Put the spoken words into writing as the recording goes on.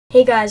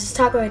Hey guys, it's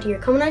Taco Head here,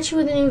 coming at you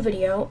with a new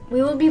video.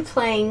 We will be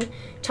playing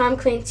Tom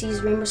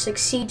Clancy's Rainbow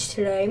Six Siege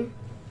today.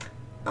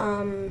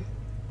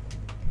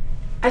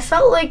 I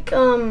felt like,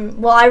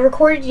 well, I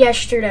recorded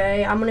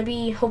yesterday. I'm going to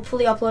be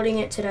hopefully uploading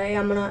it today.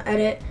 I'm going to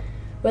edit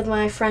with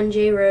my friend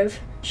J Riv.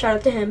 Shout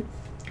out to him.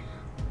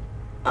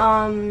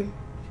 I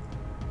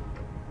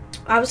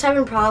was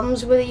having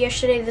problems with it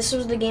yesterday. This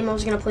was the game I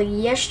was going to play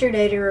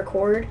yesterday to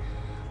record,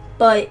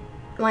 but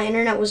my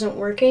internet wasn't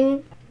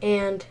working.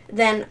 And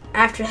then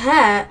after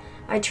that,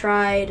 I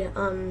tried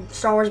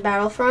Star Wars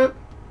Battlefront.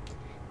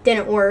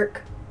 Didn't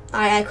work.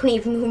 I couldn't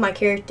even move my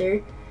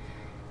character.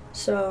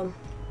 So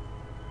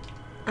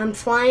I'm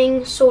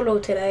flying solo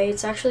today.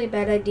 It's actually a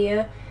bad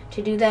idea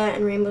to do that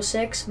in Rainbow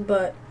Six,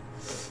 but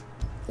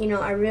you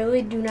know, I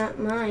really do not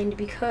mind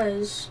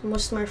because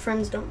most of my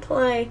friends don't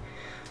play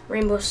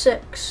Rainbow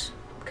Six.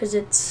 Because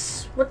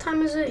it's, what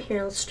time is it?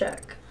 Here, let's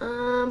check.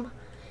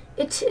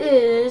 It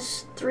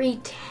is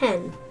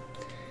 3:10.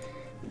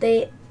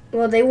 They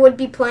would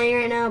be playing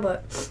right now,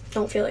 but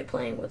don't feel like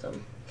playing with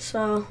them.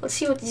 So let's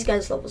see what these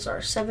guys' levels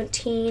are.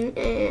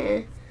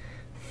 17,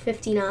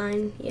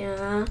 59,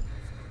 yeah.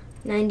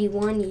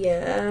 91,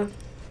 yeah.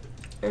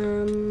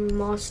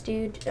 Moss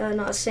dude,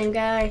 not the same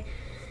guy.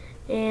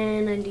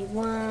 And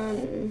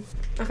 91.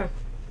 Okay.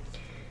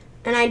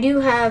 And I do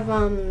have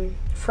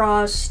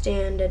Frost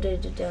and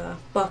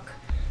Buck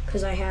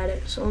because I had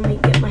it. So let me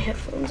get my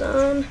headphones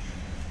on.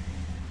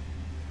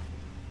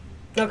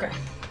 Okay.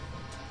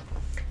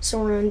 So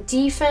we're on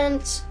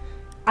defense.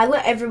 I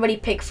let everybody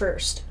pick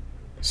first.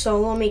 So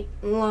let me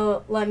I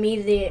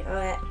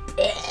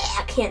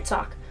can't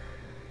talk.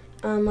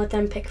 Let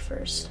them pick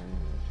first.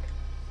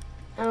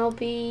 I'll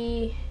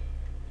be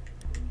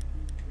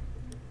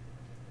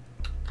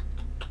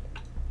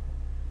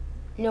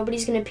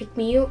nobody's gonna pick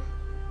mute.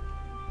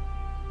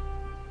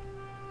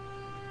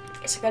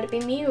 Guess I gotta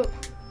be mute.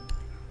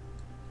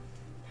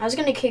 I was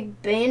gonna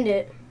kick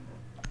Bandit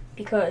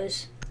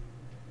because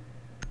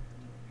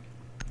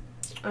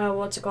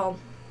what's it called?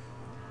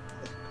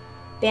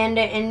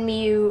 Bandit and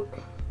Mute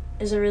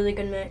is a really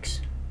good mix.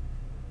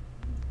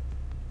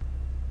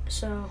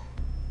 So,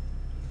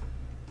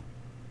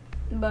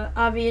 but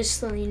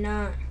obviously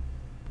not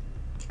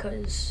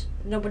because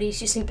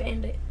nobody's using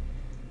Bandit.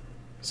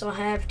 So I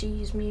have to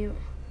use Mute.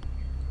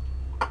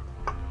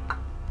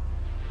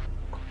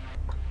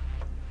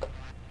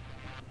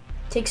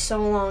 Takes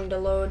so long to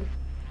load.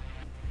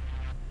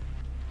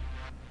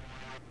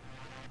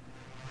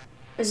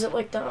 Is it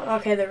like the,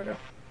 okay, there we go.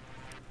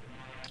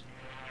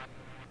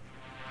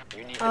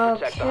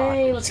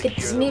 Okay, let's get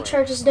these meat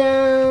charges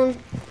down.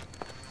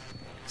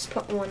 Let's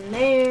put one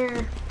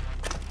there.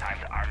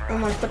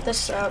 I'm gonna put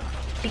this up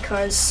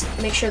because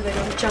make sure they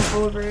don't jump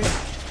over it.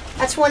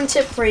 That's one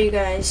tip for you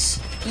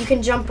guys. You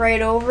can jump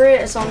right over it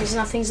as long as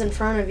nothing's in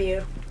front of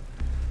you.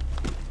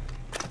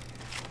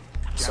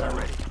 So,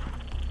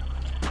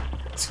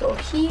 let's go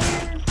here.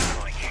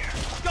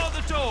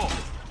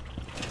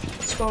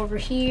 Let's go over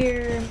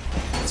here.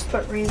 Let's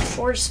put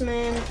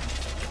reinforcement.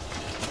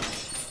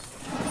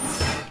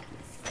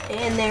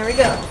 And there we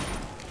go.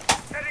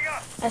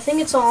 I think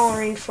it's all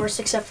reinforced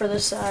except for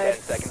this side.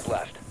 10 seconds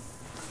left.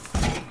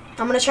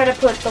 I'm gonna try to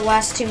put the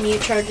last two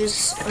mute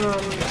charges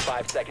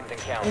 5 seconds and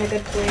count. in a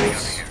good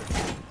place.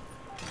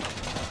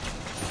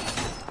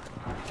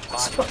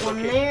 Let's put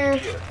one there.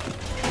 And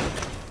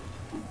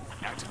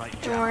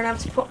we're gonna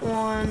have to put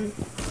one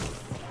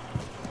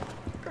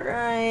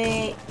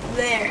right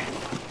there.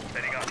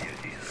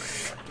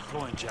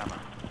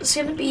 It's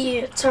gonna be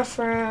a tough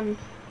round.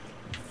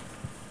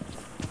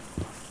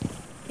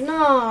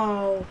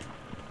 No.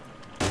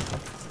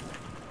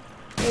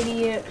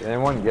 Idiot. Did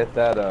anyone get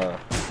that,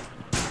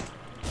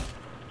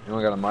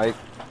 anyone got a mic?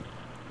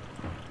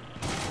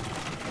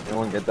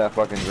 Anyone get that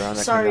fucking drone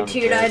that Sorry,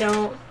 dude, I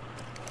don't.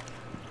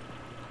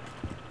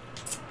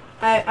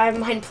 I have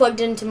mine plugged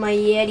into my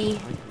Yeti.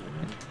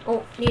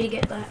 Oh, need to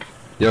get that.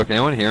 Yo, can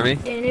anyone hear me?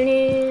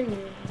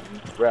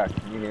 Brack,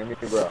 can you hear me,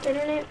 bro?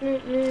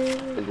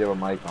 Did you have a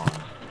mic on?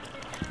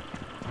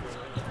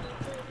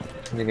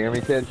 Can you hear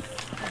me, kid?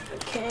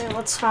 Okay,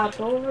 let's hop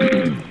over.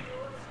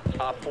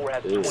 Top 4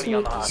 has Let's 20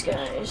 on meet the these hostage.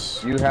 guys.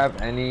 Do you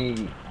have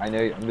any, I know,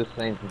 I'm just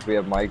saying since we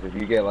have mics, if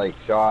you get like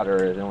shot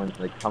or is anyone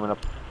like coming up?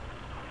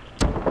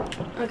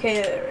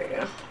 Okay, there we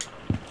go.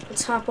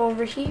 Let's hop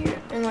over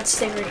here and let's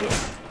stay right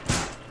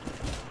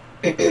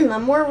here.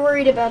 I'm more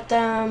worried about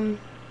them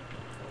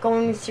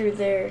going through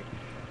there.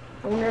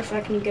 I wonder if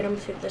I can get them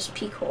through this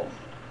peak hole.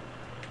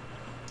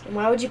 And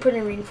why would you put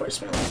in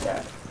reinforcement like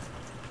that?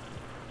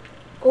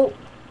 Oh.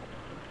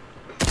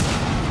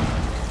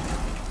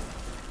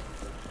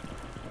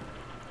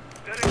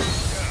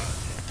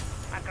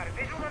 I've got a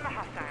visual on the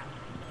hostile.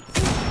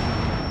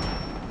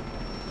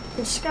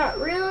 And Scott,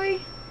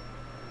 really?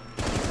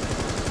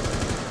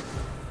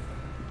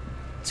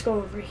 Let's go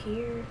over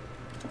here.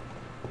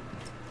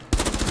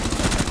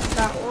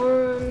 Got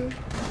one.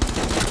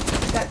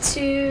 Got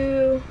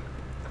two.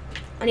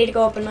 I need to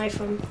go up and knife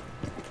him.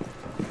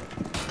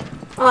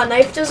 Oh,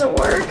 knife doesn't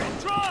work.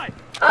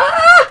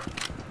 Ah!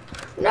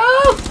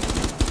 No!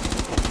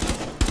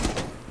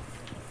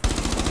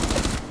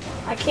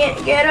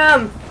 can't get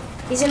him.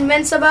 He's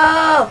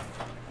invincible.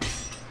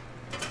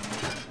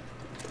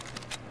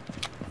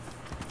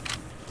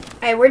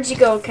 Hey, where'd you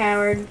go,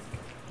 coward?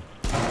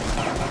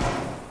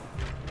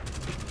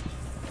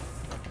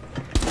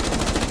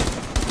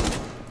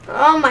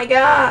 Oh my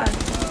god.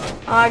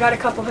 Oh, I got a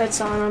couple hits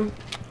on him.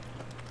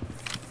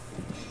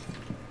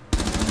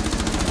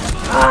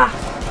 Ah.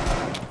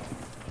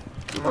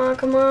 Come on,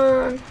 come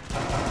on.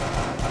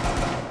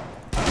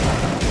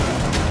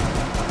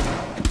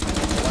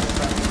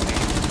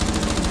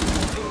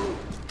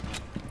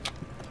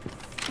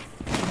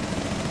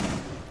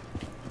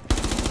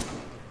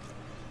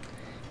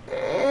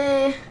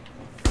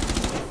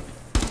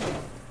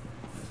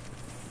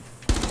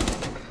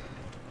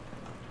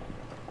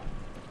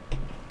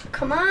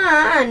 Come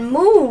on,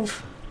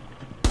 move.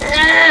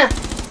 Ah.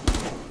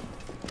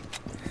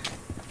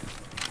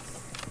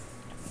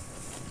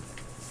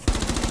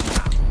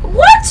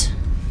 What?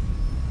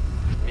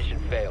 Mission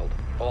failed.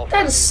 All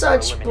That is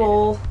friendlies such were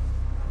bull.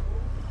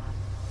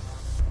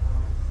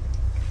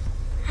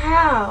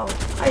 How?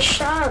 I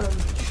shot him.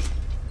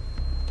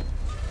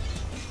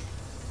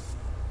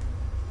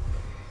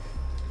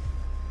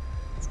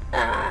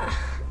 Ah,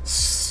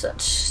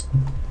 such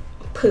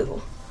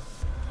poo.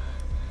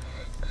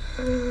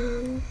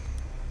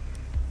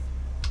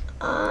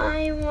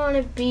 I want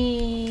to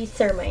be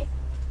Thermite.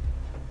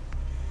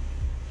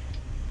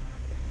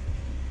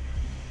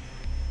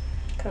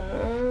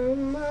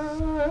 Come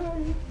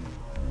on.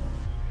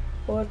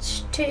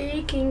 What's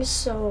taking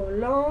so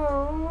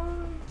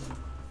long?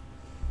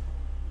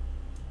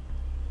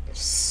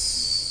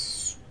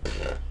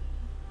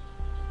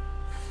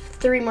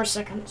 3 more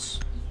seconds.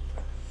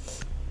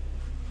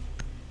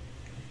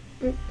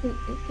 Need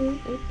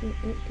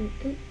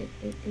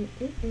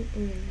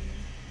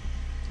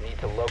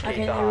to locate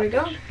Okay, the there we go.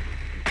 hostage.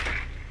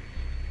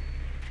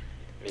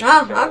 Mission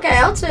Oh, failed. okay,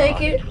 I'll take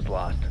Hostage it. was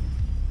lost.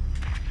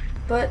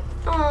 But,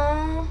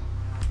 oh,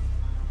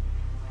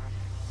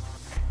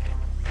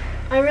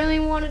 I really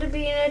wanted to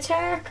be an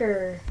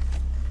attacker.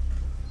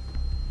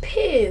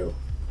 Pew.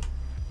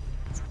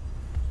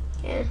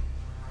 Yeah.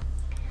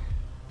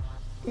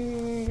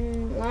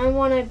 I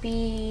want to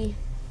be.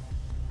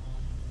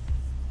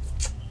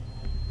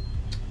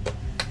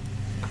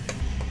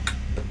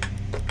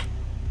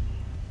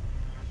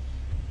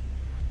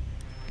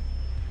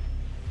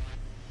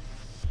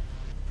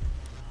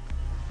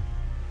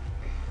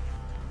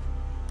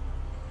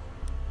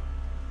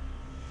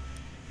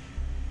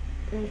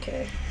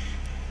 Okay.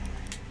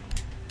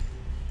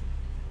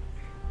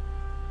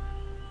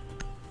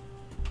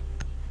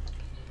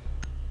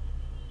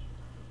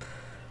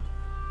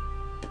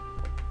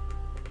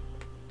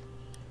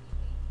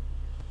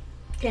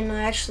 Can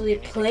I actually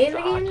play the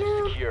game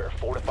now? Secure.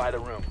 Fortify the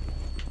room.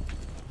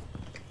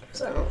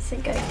 'Cause I don't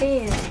think I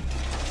can.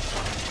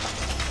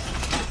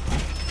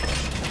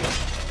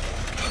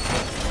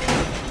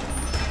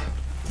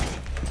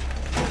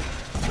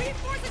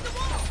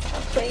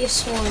 I'll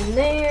place one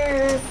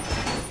there.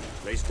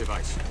 Place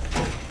device.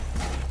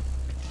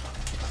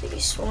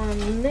 Place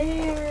one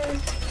there.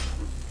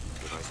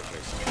 Device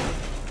placed.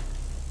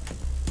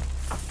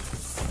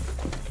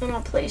 And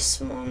I'll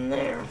place one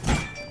there.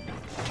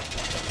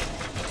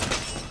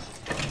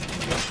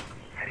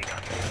 Heading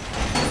up.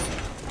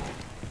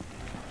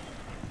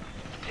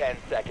 10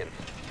 seconds.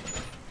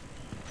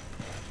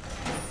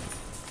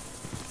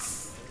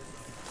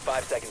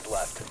 5 seconds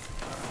left.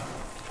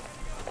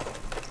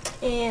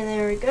 And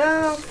there we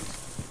go.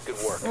 Good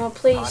work. I'll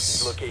Hostage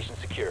place location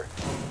secure.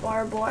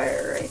 barbed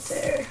wire right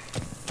there.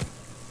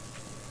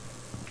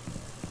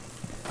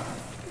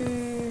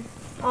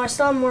 Oh, I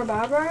still have more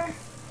barbed wire?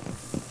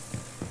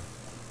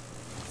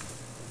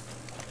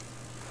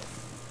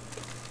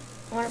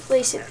 I want to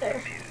place it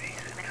there.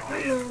 Come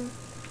on.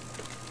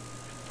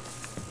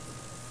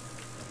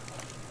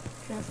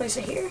 Can I place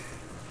it here?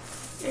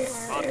 Yeah,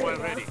 there Hardware we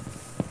go. ready.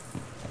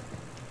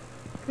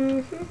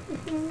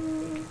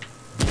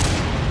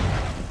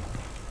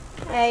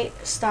 Hey,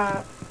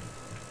 stop.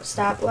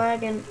 Stop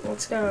lagging.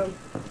 Let's go.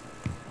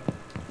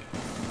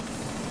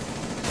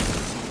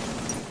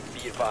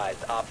 Be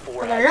advised, Op 4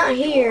 Well, they're not has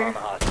visual here. on the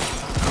hostage. Op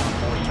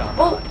 4 shot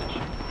the Oh. hostage.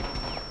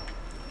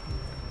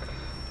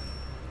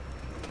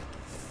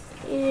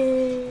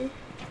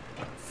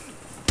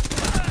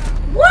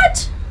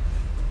 What?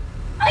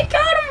 I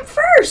got him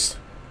first!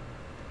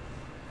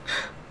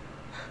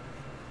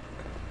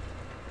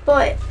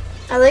 But,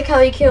 I like how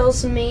he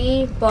kills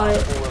me, but,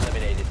 4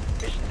 eliminated.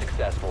 Mission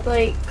successful.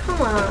 like,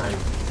 come on.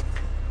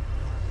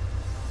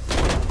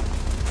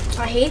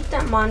 I hate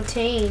that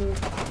Montaigne.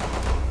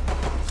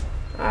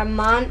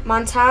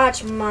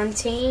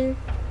 Montaigne.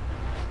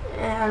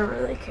 I don't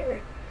really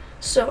care.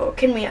 So,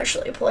 can we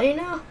actually play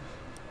now?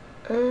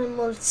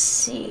 Let's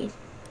see.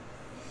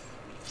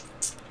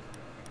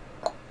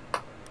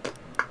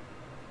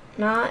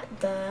 Not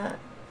that.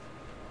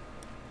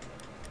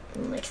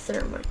 Like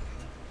Thermite.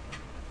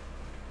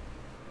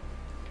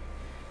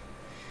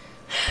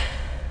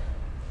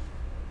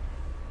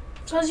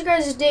 So how's your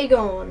guys' day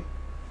going?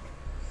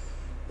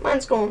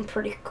 Mine's going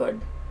pretty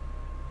good.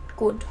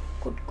 Good.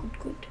 Good.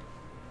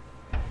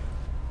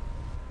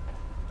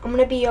 I'm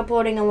gonna be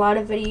uploading a lot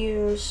of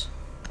videos.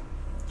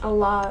 A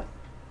lot.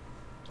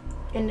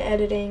 And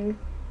editing.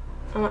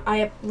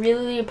 I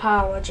really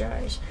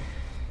apologize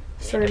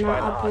for not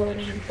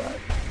uploading, but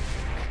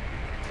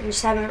I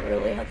just haven't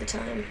really had the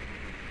time.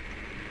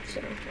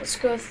 So let's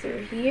go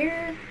through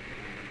here.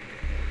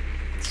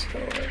 Let's go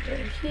over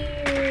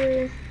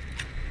here.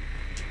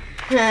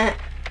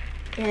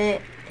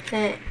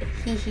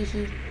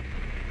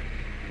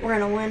 We're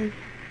gonna win.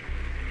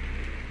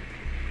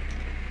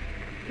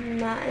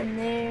 Not in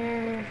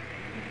there.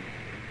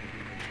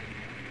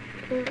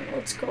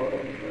 Let's go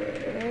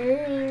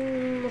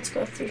over. Let's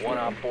go through One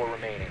here. op 4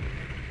 remaining.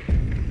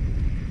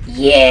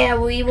 Yeah,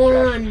 we won.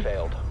 Extraction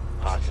failed.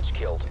 Hostage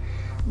killed.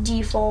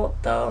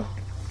 Default though.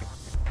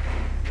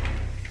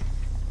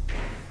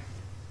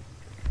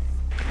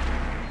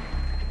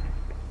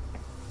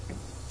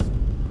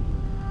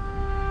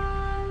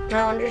 I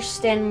don't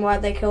understand why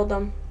they killed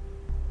him.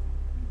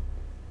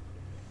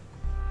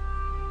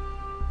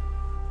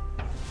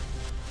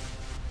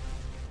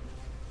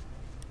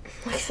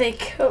 Like they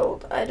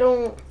killed. I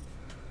don't.